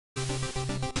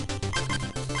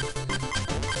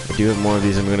I do have more of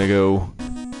these. I'm gonna go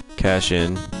cash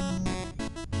in.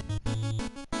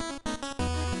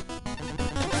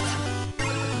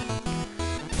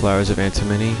 Flowers of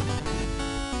Antimony.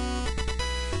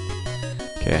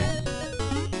 Okay.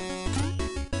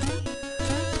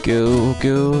 Go,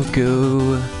 go,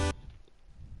 go.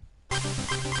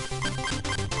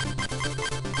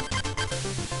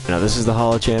 Now this is the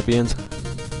Hall of Champions.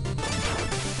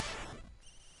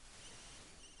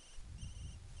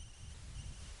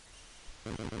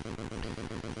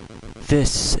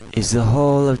 This is the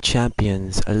Hall of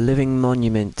Champions, a living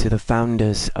monument to the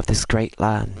founders of this great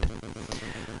land.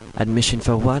 Admission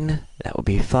for one, that will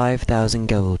be 5,000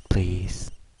 gold,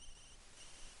 please.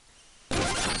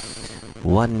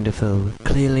 Wonderful,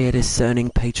 clearly a discerning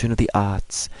patron of the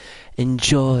arts.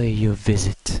 Enjoy your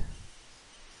visit.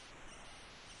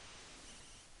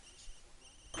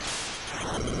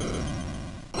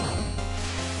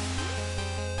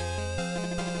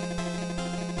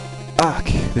 Ugh,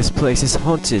 this place is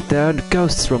haunted. There are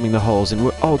ghosts roaming the halls and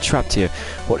we're all trapped here.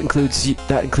 That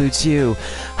includes you.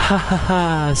 Ha ha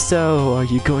ha, so are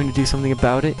you going to do something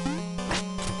about it?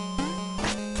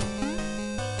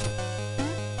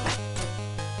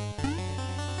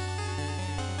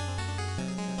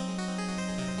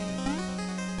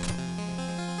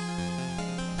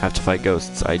 Have to fight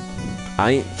ghosts. I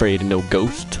ain't afraid of no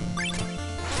ghost.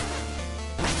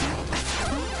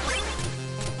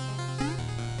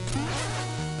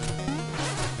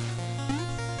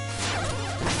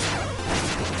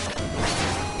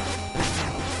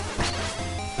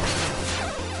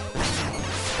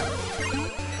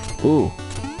 Ooh,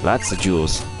 that's the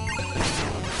jewels.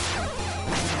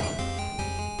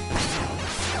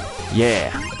 Yeah.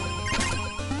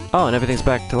 Oh, and everything's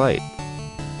back to light.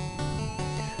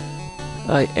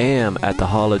 I am at the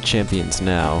Hall of Champions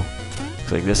now.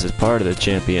 Looks like this is part of the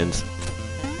Champions.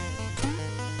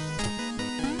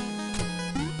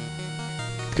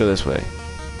 Let's go this way.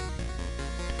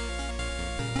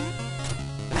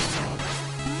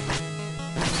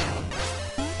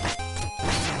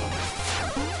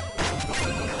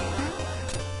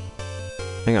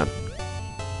 Hang on.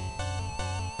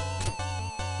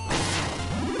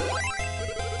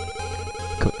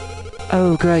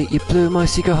 Oh great, you blew my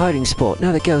secret hiding spot.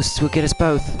 Now the ghosts will get us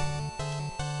both.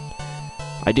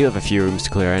 I do have a few rooms to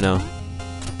clear, I know.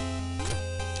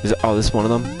 Is it, oh, this is one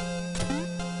of them?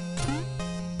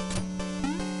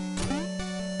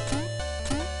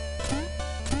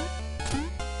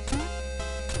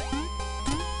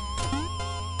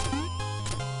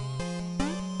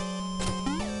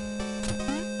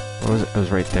 Where was it? It was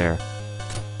right there.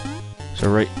 So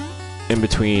right in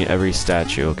between every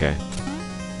statue, okay.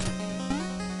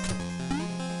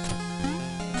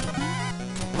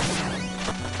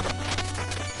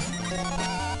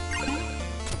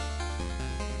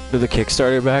 The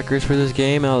Kickstarter backers for this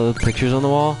game, all the pictures on the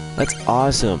wall. That's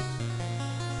awesome.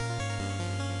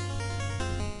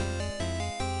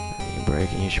 You can break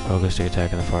and use your pogo stick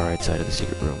attack on the far right side of the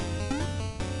secret room.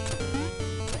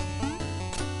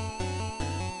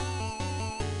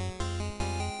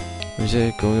 Where's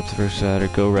it? Going up the first side, or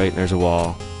go right and there's a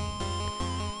wall.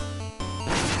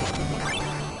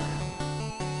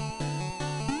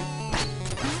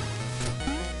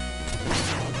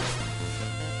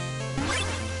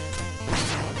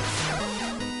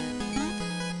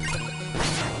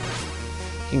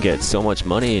 You can get so much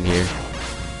money in here.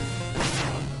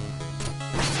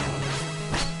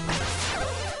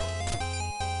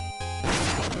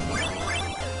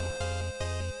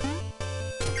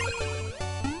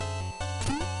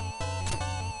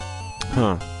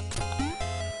 Huh.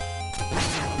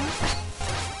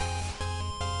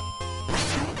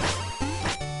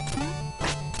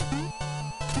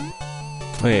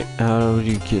 Wait, how do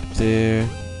you get there?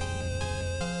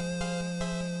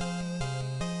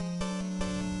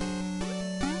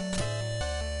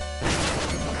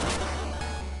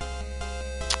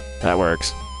 That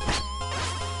works.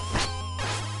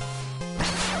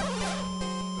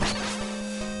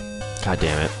 God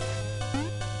damn it.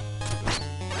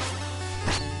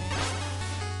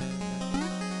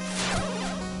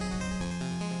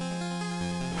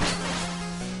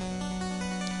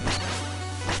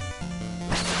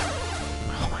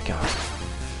 Oh my god.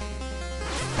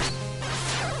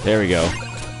 There we go.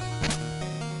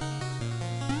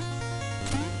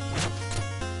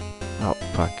 Oh,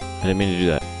 fuck. I didn't mean to do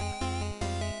that.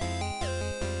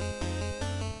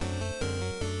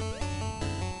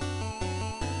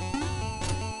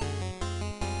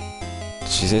 Did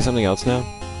she say something else now?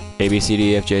 A, B, C,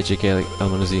 D, E, F, G, H, I, K, L, M,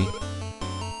 N, O, Z.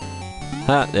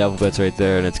 Ha! The alphabet's right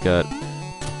there, and it's got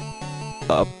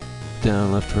up,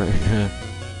 down, left, right.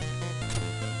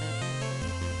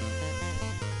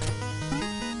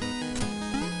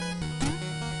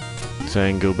 So I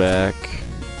can go back.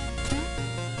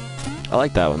 I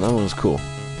like that one. That one was cool.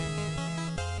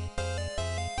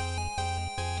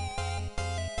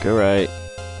 Go right.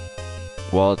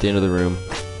 Wall at the end of the room.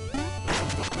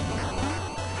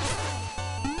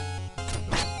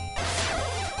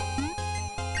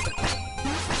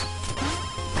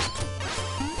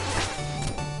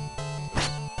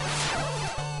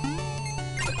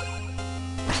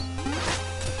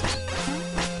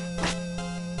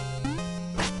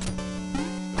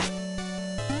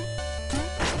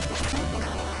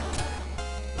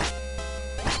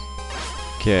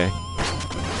 Okay.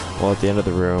 Wall at the end of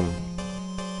the room.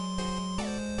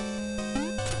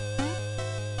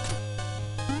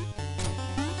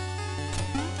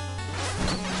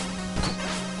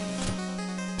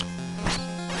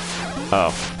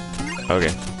 Oh.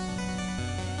 Okay.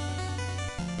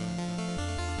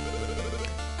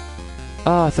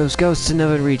 Ah, those ghosts have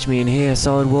never reached me in here.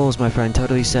 Solid walls, my friend.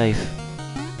 Totally safe.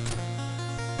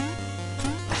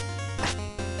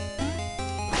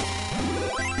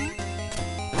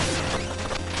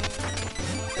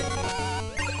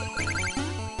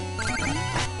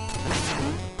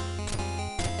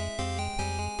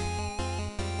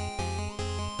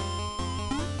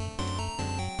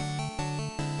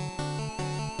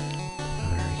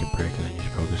 Break and then use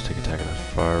focus to attack on the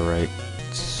far right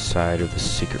side of the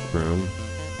secret room.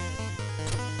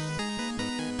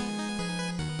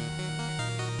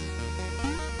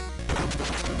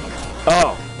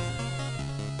 Oh!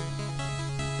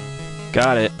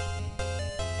 Got it.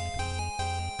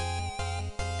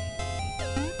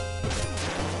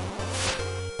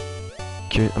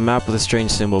 A map with a strange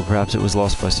symbol. Perhaps it was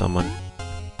lost by someone.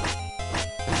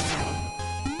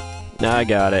 Now I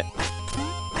got it.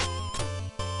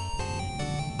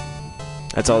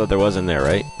 That's all that there was in there,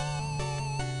 right?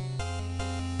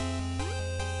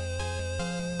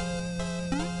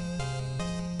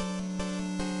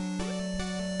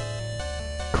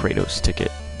 Kratos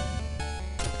ticket.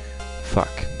 Fuck.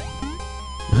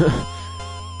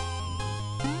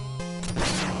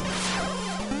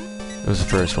 That was the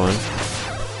first one.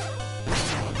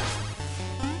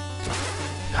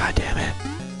 God damn it.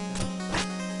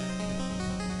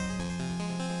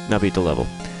 Now beat the level.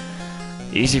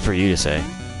 Easy for you to say.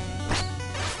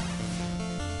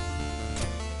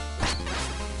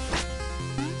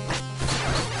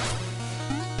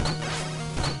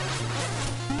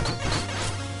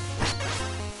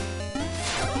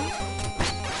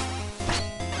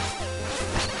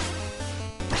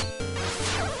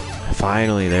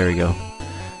 Finally, there we go.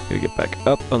 Gotta get back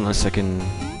up unless I can...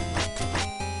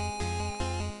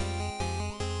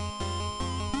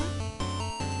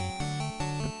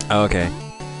 Okay.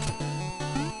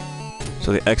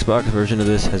 So the Xbox version of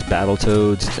this has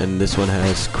Battletoads, and this one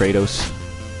has Kratos.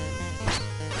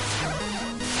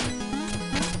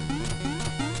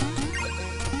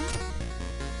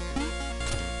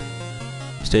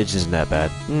 Stage isn't that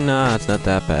bad. Nah, it's not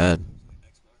that bad.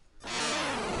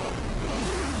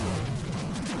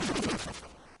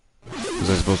 Was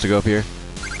I supposed to go up here?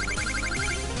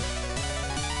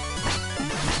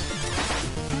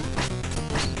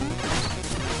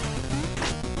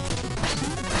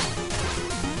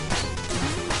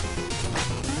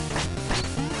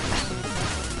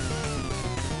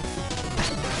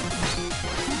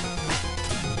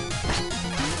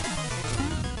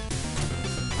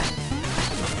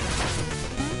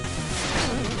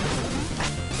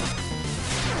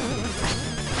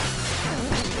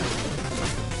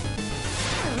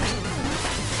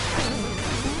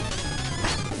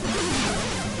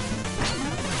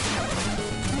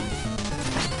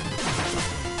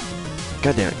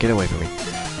 God damn it, get away from me.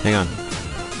 Hang on.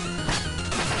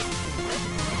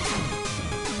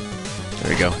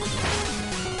 There we go.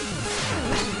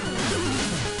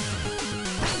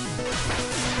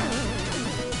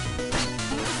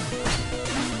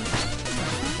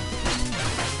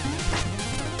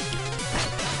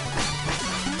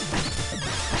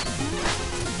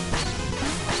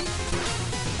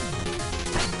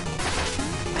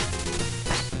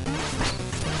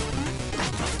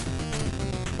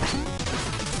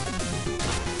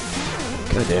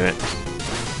 God damn it.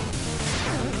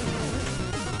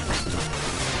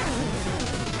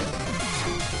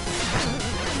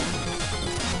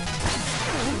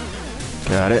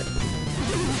 Got it.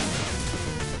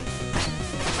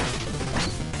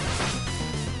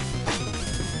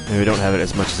 Maybe we don't have it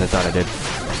as much as I thought I did.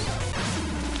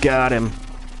 Got him.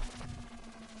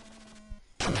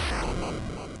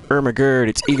 Ermagerd,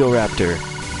 it's Egoraptor.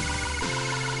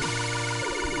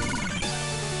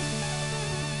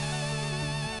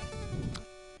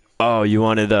 Oh, you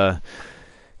wanted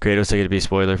Kratos to be a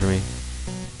spoiler for me?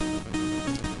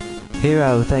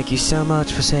 Hero, thank you so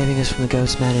much for saving us from the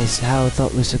ghost menace. How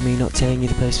thoughtless of me not telling you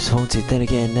the place was haunted. Then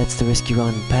again, that's the risk you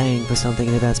run, paying for something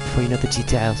in advance before you know the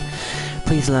details.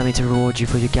 Please allow me to reward you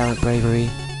for your gallant bravery.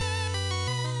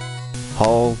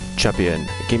 Hall champion.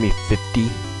 Give me 50.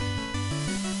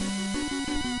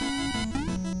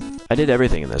 I did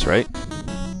everything in this, right?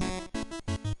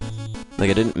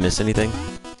 Like, I didn't miss anything?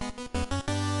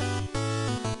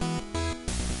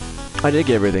 I did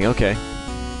get everything, okay.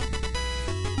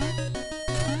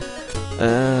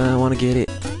 I wanna get it.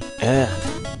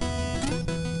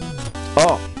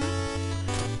 Oh!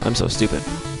 I'm so stupid.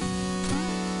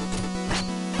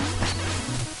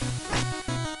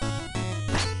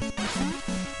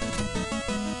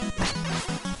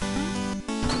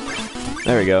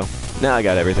 There we go. Now I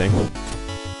got everything.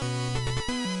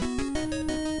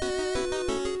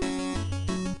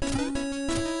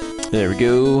 There we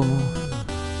go.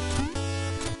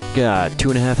 Got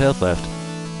 2.5 health left.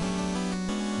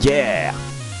 Yeah!